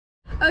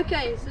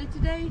Okay, so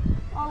today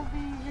I'll be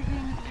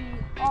rigging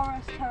the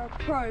RS Tera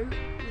Pro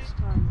this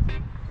time.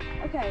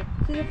 Okay,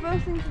 so the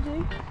first thing to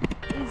do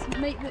is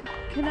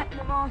connect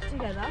the bars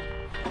together.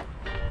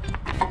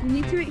 You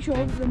need to make sure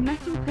that the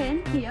metal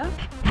pin here,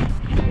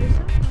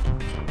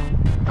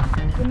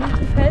 the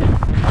metal pin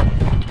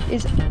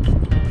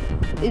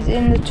is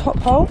in the top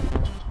hole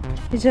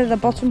instead of the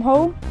bottom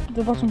hole.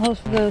 The bottom hole is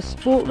for the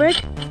sport rig.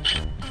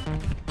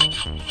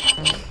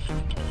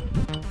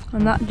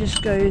 And that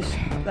just goes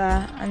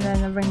there, and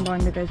then the ring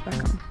binder goes back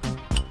on.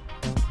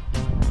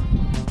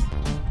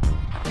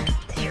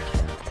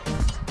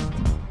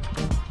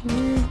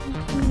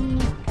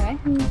 Okay,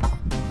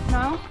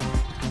 now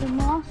the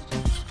mast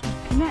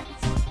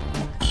connects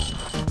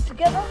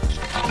together,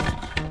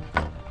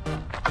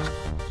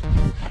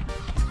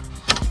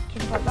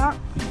 just like that.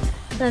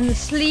 Then the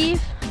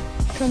sleeve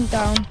comes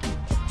down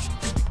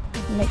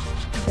and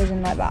goes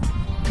in like that.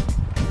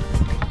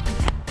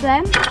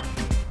 Then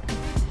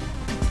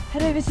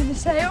head over to the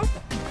sail.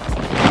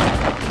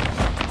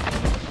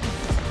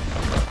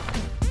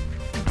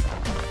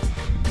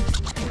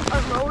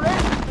 Unroll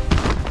it.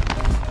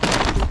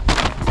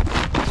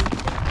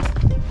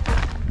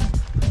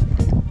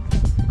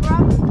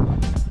 Grab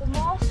the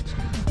mast.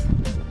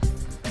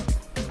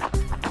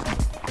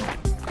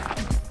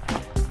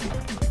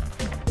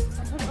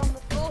 And put it on the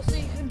floor so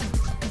you can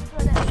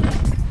thread it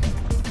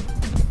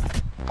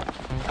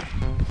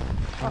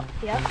up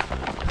here.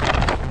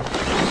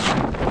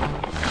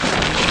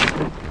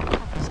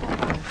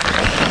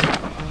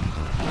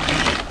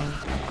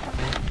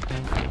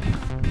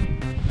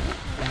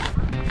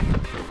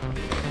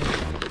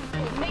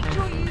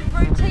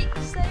 Rotate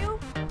the sail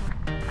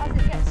as it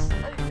gets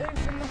over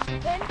the metal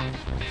pin.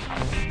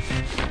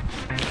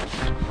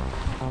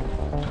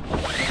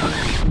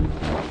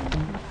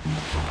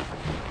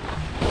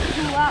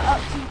 Pull that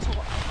up to the top.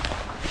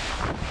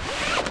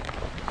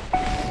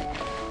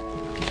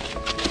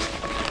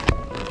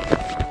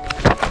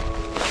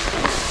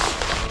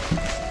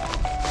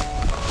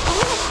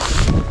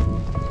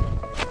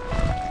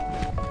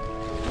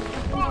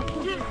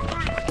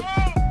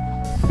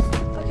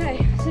 Okay,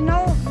 so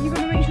now you're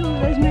going to make sure that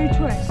there's no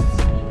twists.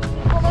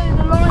 Follow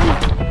the line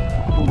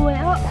all the way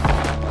up.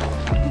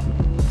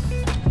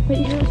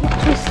 Make sure it's not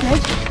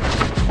twisted.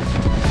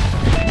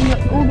 And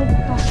that all the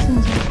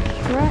buttons are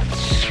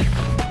stretched.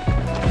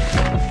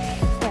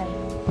 Okay.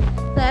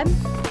 Then,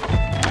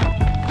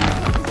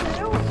 put the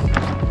sail.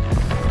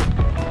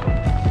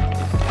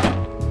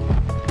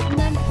 And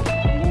then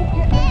walk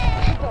it into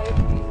the boat.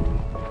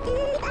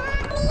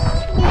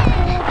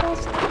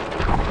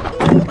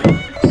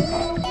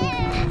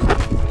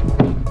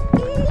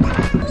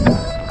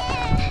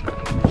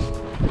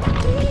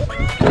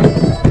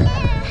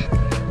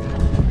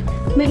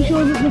 Make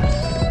sure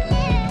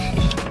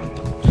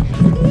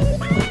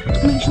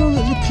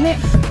that the clip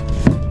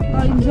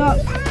lines up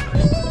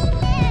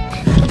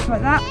just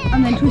like that, and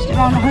then twist it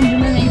around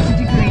 180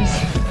 degrees.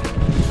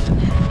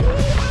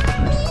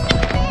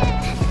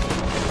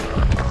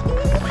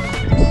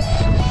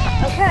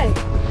 Okay,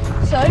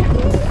 so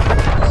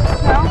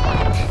now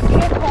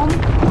clip on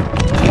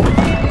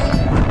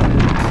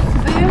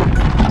the boom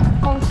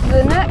onto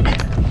the neck.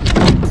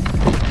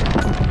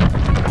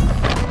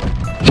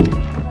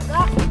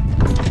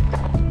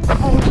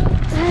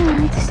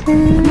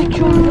 Make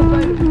sure the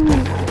boat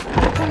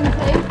comes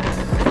in,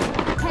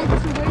 head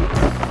to wing.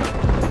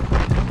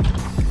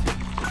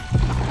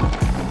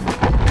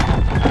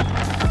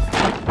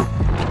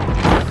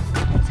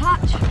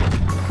 Attach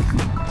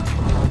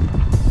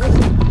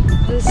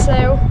the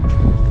sail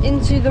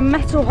into the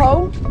metal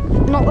hole,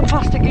 not the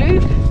plastic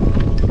loop.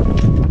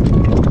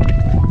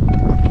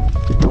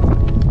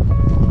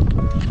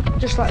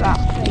 Just like that.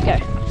 There you go.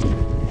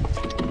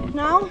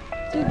 Now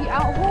do the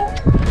out haul.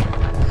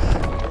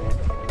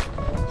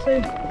 So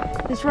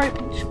this rope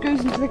goes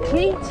into the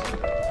cleat,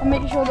 and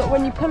make sure that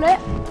when you pull it,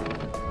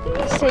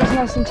 it stays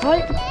nice and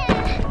tight.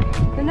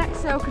 The next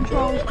sail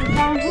controls the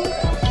downhaul.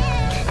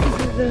 This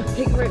is the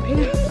pig rope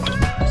here.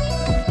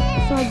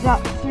 Slide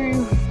that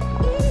through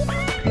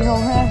the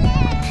hole here,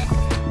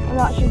 and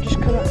that should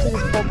just come up to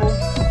this bubble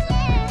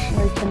and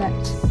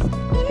reconnect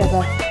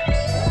together.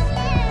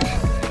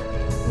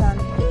 Then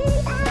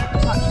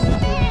attach it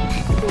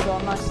to the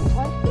on nice and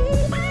tight.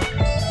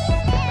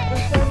 The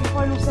third and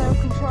final sail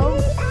control.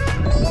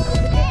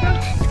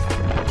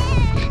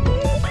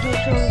 Make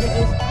sure that it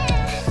is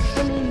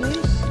fully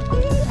loose, and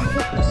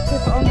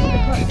tip it onto the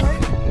clutch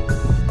rope,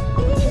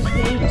 which is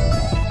the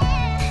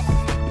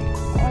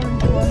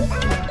orange one.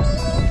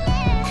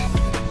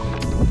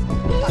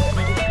 That's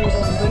going to be good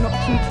on, but not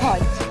too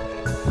tight.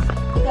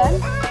 Then,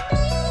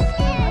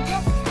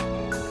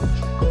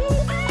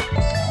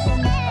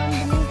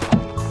 underneath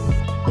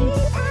the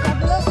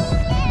traveller,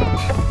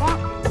 like that,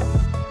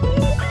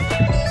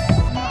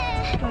 and that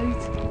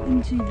goes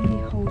into the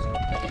holes.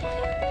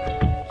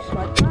 Just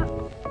like that.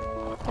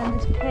 Then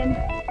this pin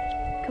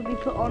can be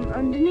put on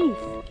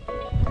underneath.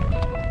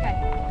 Okay,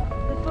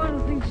 the final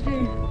thing to do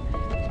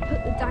is put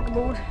the dagger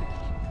board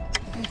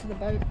into the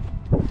boat.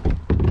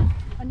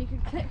 and you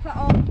can click that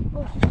on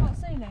whilst you start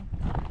sailing.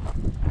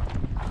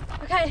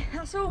 Okay,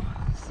 that's all.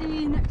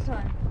 See you next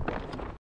time.